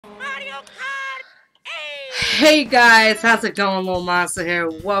Hey guys, how's it going? Little Monster here.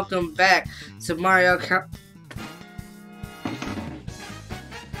 Welcome back to Mario Kart.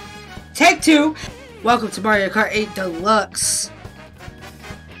 Take two. Welcome to Mario Kart 8 Deluxe.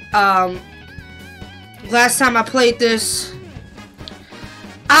 Last time I played this,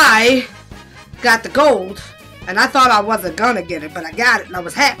 I got the gold, and I thought I wasn't gonna get it, but I got it, and I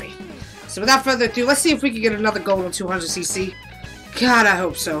was happy. So without further ado, let's see if we can get another gold on 200cc. God, I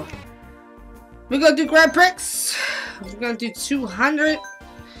hope so. We're gonna do Grand Prix. We're gonna do 200.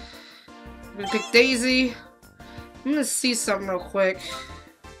 I'm gonna pick Daisy. I'm gonna see something real quick.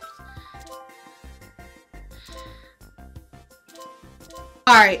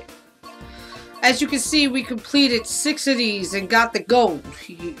 Alright. As you can see, we completed 6 of these and got the gold.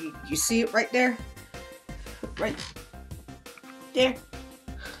 You see it right there? Right there.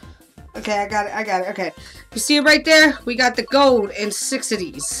 Okay, I got it. Okay. You see it right there? We got the gold in 6 of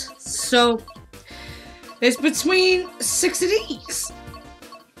these. So it's between 6 of these.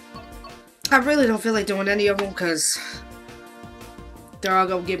 I really don't feel like doing any of them because they're all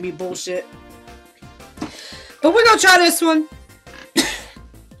gonna give me bullshit. But we're gonna try this one.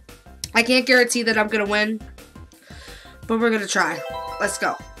 I can't guarantee that I'm gonna win, but we're gonna try. Let's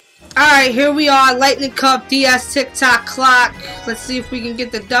go. Alright, here we are. Lightning Cup, DS TikTok clock. Let's see if we can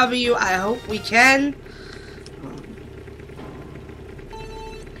get the W. I hope we can.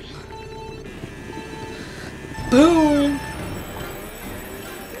 Boom!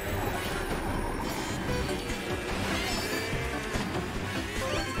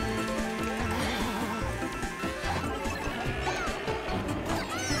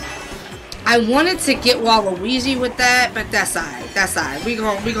 I wanted to get Waluigi with that, but that's alright. That's alright. We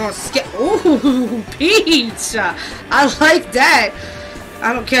gonna skip. Ooh, Peach! I like that.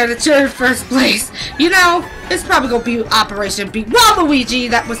 I don't care that you're in first place. You know, it's probably gonna be Operation Beat Waluigi.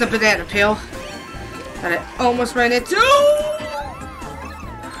 That was a banana peel that I almost ran into.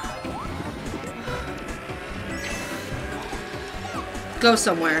 Go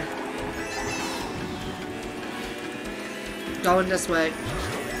somewhere. Going this way.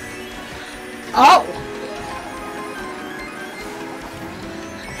 Oh!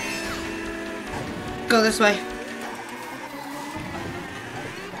 Go this way.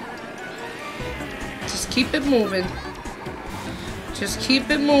 Just keep it moving. Just keep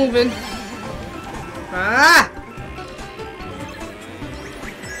it moving. Ah!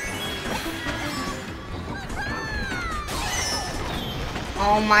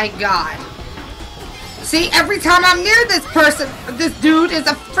 Oh my god. See, every time I'm near this person, this dude is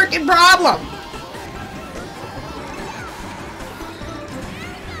a freaking problem.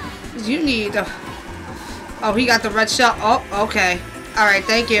 You need a... Oh, he got the red shell. Oh, okay. Alright,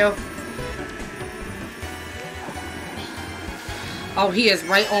 thank you. Oh, he is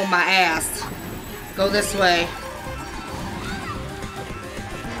right on my ass. Go this way.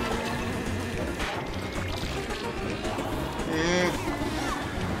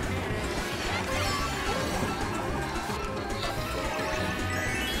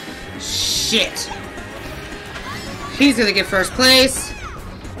 Shit. He's gonna get first place.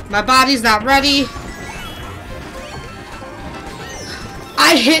 My body's not ready.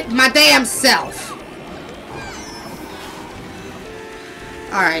 I hit my damn self.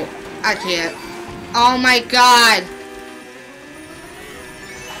 Alright, I can't. Oh my god.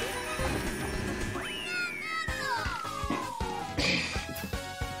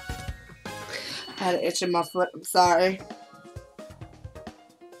 I had an itch in my foot, I'm sorry.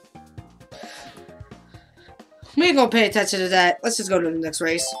 We ain't gonna pay attention to that. Let's just go to the next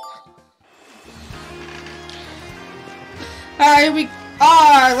race. Alright, we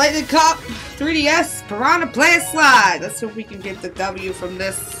are Lightning Cup 3DS Piranha Plant Slide. Let's see if we can get the W from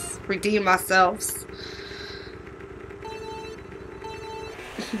this. Redeem ourselves.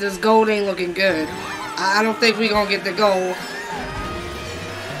 This gold ain't looking good. I don't think we gonna get the gold.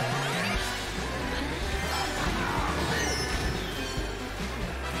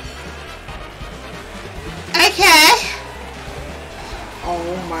 Okay.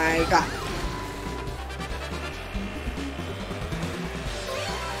 Oh my god.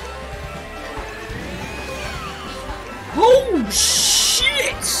 Oh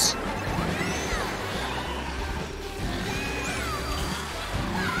shit!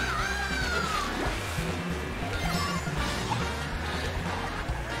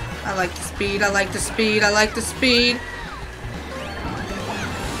 I like the speed, I like the speed, I like the speed.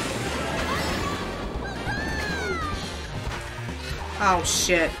 Oh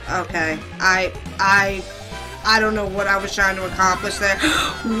shit. Okay. I don't know what I was trying to accomplish there.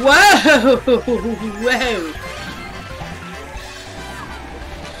 Whoa! Whoa!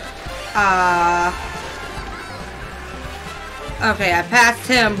 Okay, I passed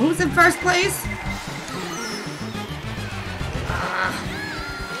him. Who's in first place?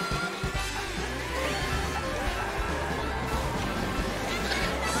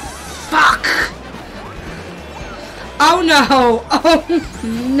 Fuck! Oh no! Oh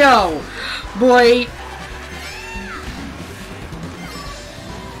no! Boy.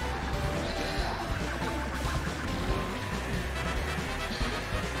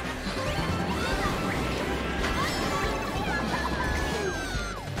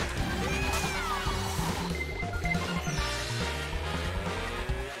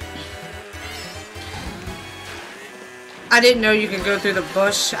 I didn't know you could go through the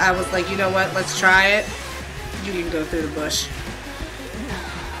bush. I was like, you know what? Let's try it. You can go through the bush.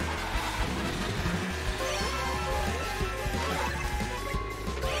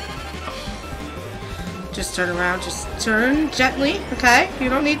 Just turn around. Just turn gently. Okay? You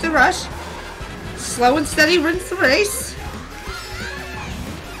don't need to rush. Slow and steady wins the race.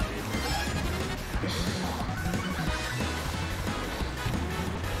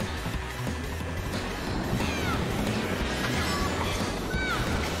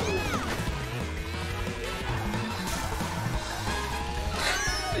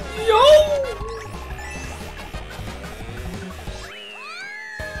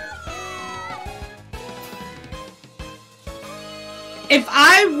 If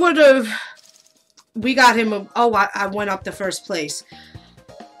I would have... We got him... Oh, I went up to first place.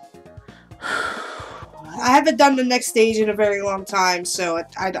 I haven't done the next stage in a very long time, so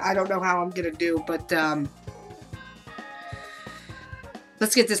I don't know how I'm going to do, but...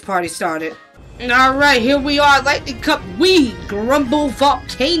 let's get this party started. Alright, here we are. Lightning Cup Wii Grumble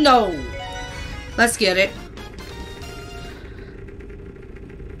Volcano. Let's get it.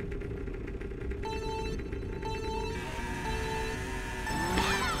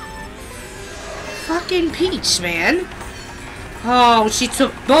 Fucking Peach, man. Oh, she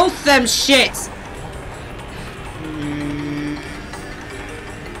took both them shits.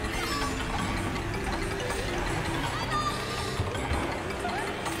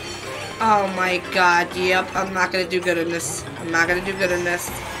 Oh my god, yep. I'm not gonna do good in this. I'm not gonna do good in this.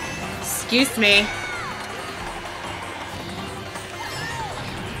 Excuse me.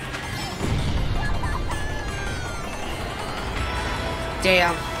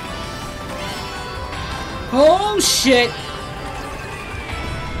 Damn. Oh shit!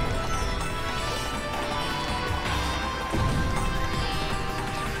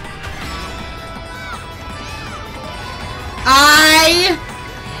 I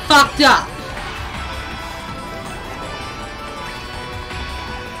fucked up.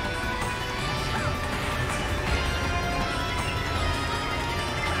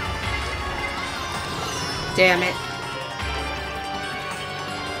 Damn it.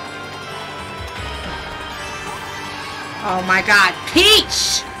 Oh my god,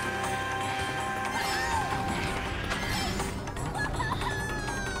 Peach!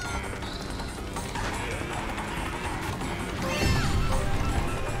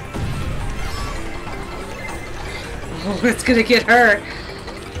 Oh, it's gonna get her.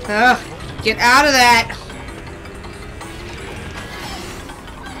 Ugh, get out of that.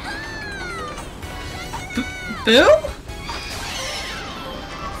 Boo?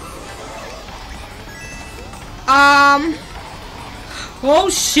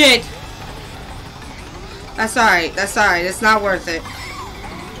 Oh shit. That's alright, that's alright. It's not worth it.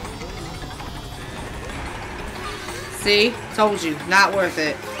 See? Told you. Not worth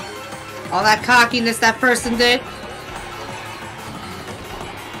it. All that cockiness that person did.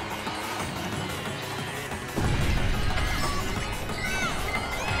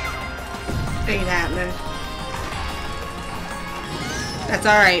 Ain't happening. That's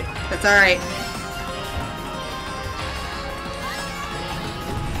alright. That's alright.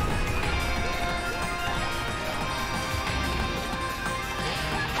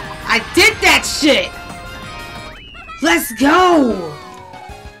 I did that shit! Let's go!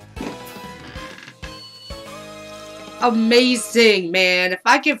 Amazing, man. If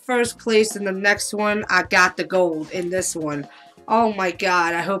I get first place in the next one, I got the gold in this one. Oh my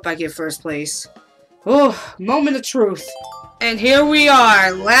god, I hope I get first place. Oh, moment of truth. And here we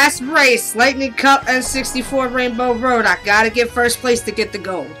are, last race, Lightning Cup N64 Rainbow Road. I gotta get first place to get the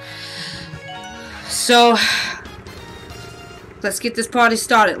gold. So, let's get this party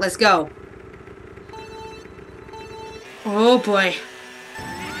started. Let's go. Oh boy.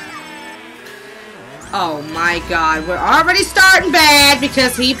 Oh my god, we're already starting bad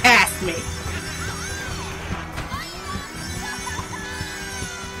because he passed me.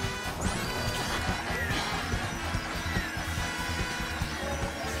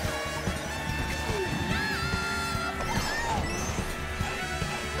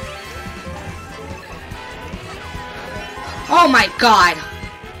 Oh my god.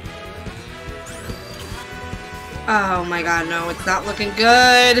 Oh my god, no, it's not looking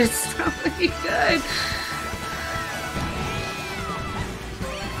good. It's not looking good.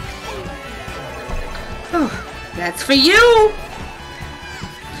 Oh, that's for you.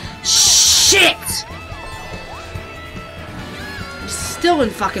 Shit. I'm still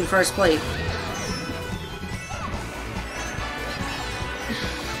in fucking first place.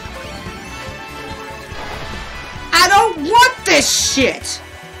 I don't want this shit.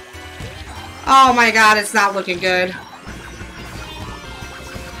 Oh my god, it's not looking good.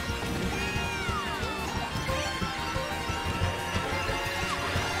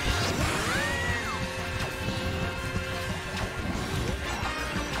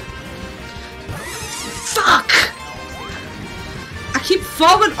 Fuck! I keep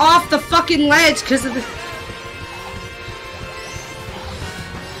falling off the fucking ledge because of the...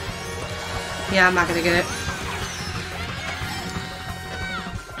 Yeah, I'm not gonna get it.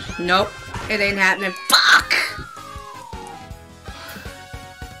 Nope. It ain't happening. Fuck!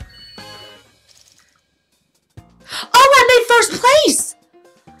 Oh, I made first place!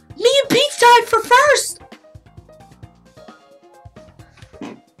 Me and Pete tied for first!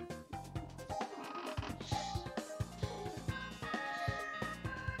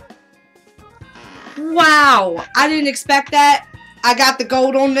 Wow! I didn't expect that. I got the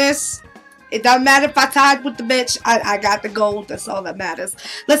gold on this. It doesn't matter if I tied with the bitch. I got the gold. That's all that matters.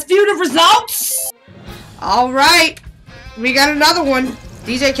 Let's view the results. All right. We got another one.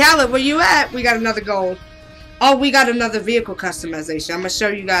 DJ Khaled, where you at? We got another gold. Oh, we got another vehicle customization. I'm going to show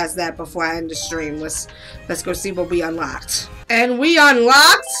you guys that before I end the stream. Let's go see what we unlocked. And we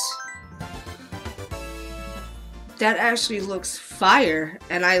unlocked... That actually looks fire.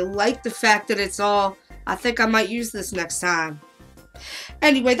 And I like the fact that it's all... I think I might use this next time.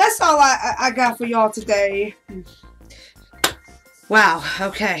 Anyway, that's all I got for y'all today. Wow,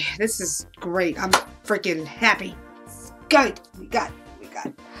 okay. This is great. I'm freaking happy. Good. We got.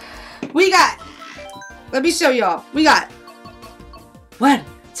 Let me show y'all. We got 1,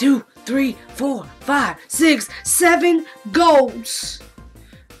 2, 3, 4, 5, 6, 7 golds.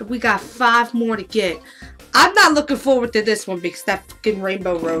 We got 5 more to get. I'm not looking forward to this one because that fucking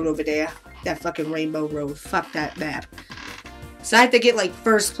rainbow road over there. That fucking rainbow road. Fuck that map. So I have to get like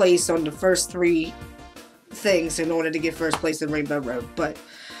first place on the first 3 things in order to get first place in Rainbow Road. But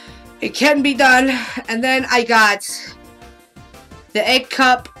it can be done. And then I got the Egg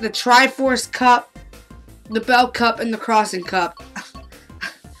Cup, the Triforce Cup, the Bell Cup, and the Crossing Cup.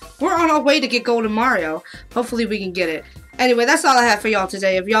 We're on our way to get Golden Mario. Hopefully we can get it. Anyway, that's all I have for y'all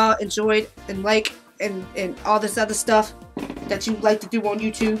today. If y'all enjoyed and like and all this other stuff that you like to do on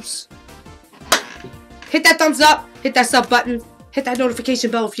YouTube's, hit that thumbs up, hit that sub button, hit that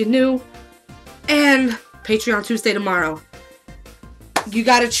notification bell if you're new, and Patreon Tuesday tomorrow. You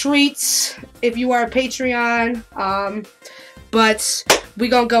got a treat if you are a Patreon, but we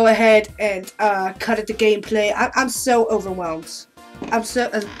gonna go ahead and cut at the gameplay. I'm so overwhelmed.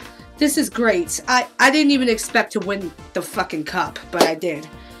 This is great. I didn't even expect to win the fucking cup, but I did.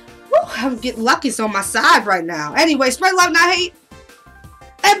 Woo, I'm getting lucky. It's on my side right now. Anyway, spread love, not hate,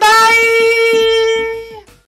 and bye!